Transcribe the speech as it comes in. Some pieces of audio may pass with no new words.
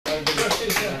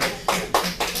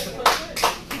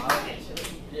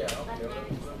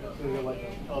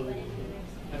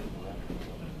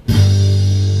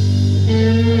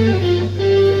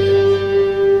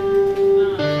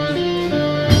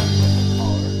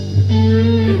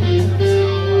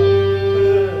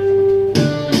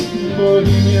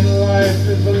Bohemian life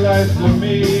is the life for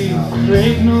me.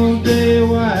 Create no day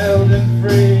wild and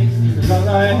free. 'Cause all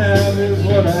I have is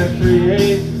what I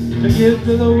create, to give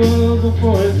to the world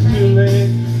before it's too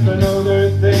late. For no, there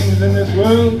are things in this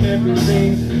world can't be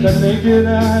seen, the naked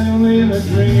eye only in a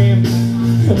dream.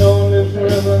 For no one lives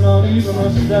forever, not even a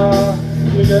star.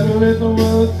 You gotta let the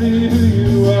world see who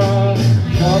you are.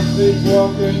 Not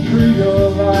sleepwalking through your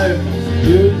life.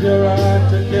 Use your eye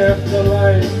to cast the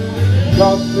light.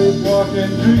 Stop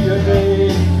sleepwalking through your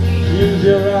day. Use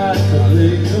your eyes to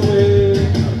blaze the way.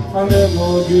 I'll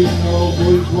never be no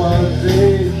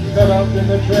bourgeoisie, caught up in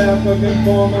the trap of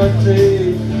conformity.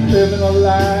 Living a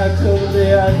lie till the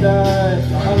day I die.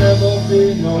 I'll never be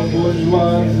no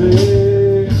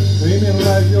bourgeoisie. Bohemian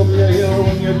life, you'll be a hero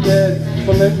when you're dead,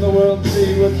 for letting the world see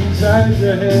what's inside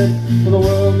your head. For the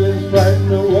world is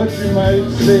frightened of what you might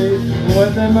see, and what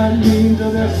that might mean to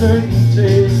their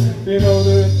certainties. You know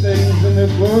there are things in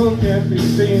this world can't be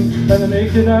seen by the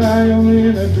naked eye, only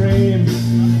in a dream.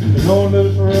 But no one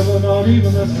lives forever, not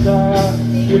even a star.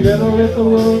 You gotta let the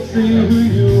world see who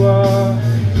you are.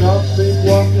 Stop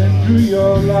sleepwalking through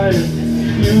your life.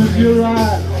 Use your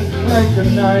eyes like a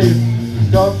knife.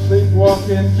 Stop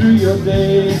sleepwalking through your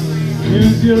day.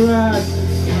 Use your eyes,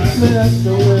 that's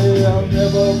the way. I'll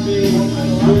never be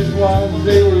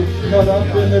bourgeoisie, caught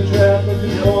up in the trap of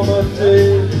conformity.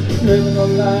 Living a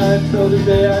lie till the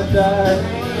day I die.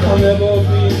 I'll never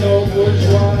be no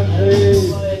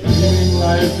bourgeoisie. In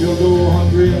life you'll go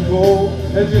hungry and cold,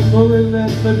 as you slowly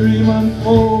let the dream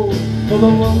unfold. For the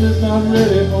world is not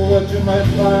ready for what you might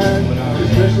find,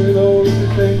 especially those who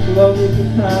think love is a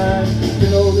crime. You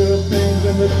know there are things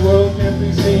in this world can't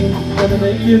be seen by the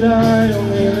naked eye,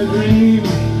 only in a dream.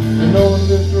 And no one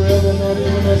lives forever, not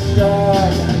even a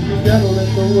star. You gotta let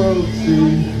the world see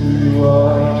who you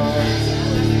are.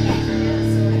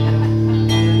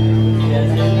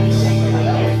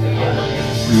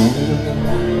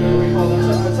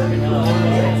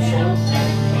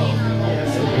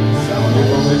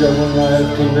 Got one life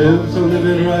to live, so live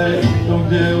it right. Don't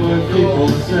care what people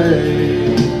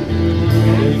say.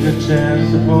 Take a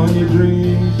chance upon your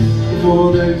dreams before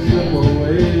they slip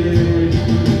away.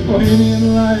 Bohemian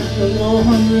life, you'll go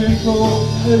hungry and cold,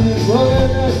 and you slowly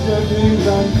let your dreams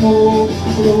unfold.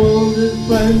 For the world is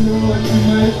frightened of what you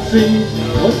might see,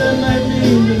 what that might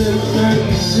mean to their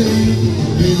certainty.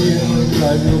 Bohemian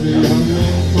life, you'll be hungry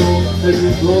and cold, as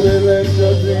you slowly let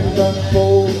your dreams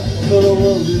unfold. So the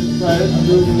world is frightened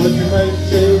of what you might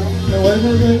say, and what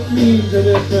does it mean to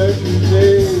their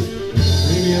certainty?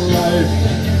 Bohemian life.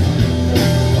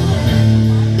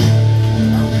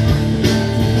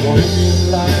 Bohemian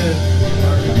life.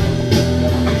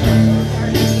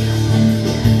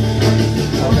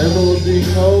 I'll never be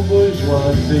no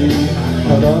bourgeoisie,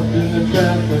 caught up in the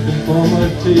trap of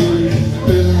conformity.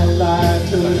 Living a lie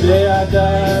till the day I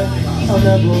die. I'll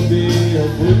never be a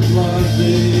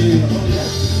bourgeoisie.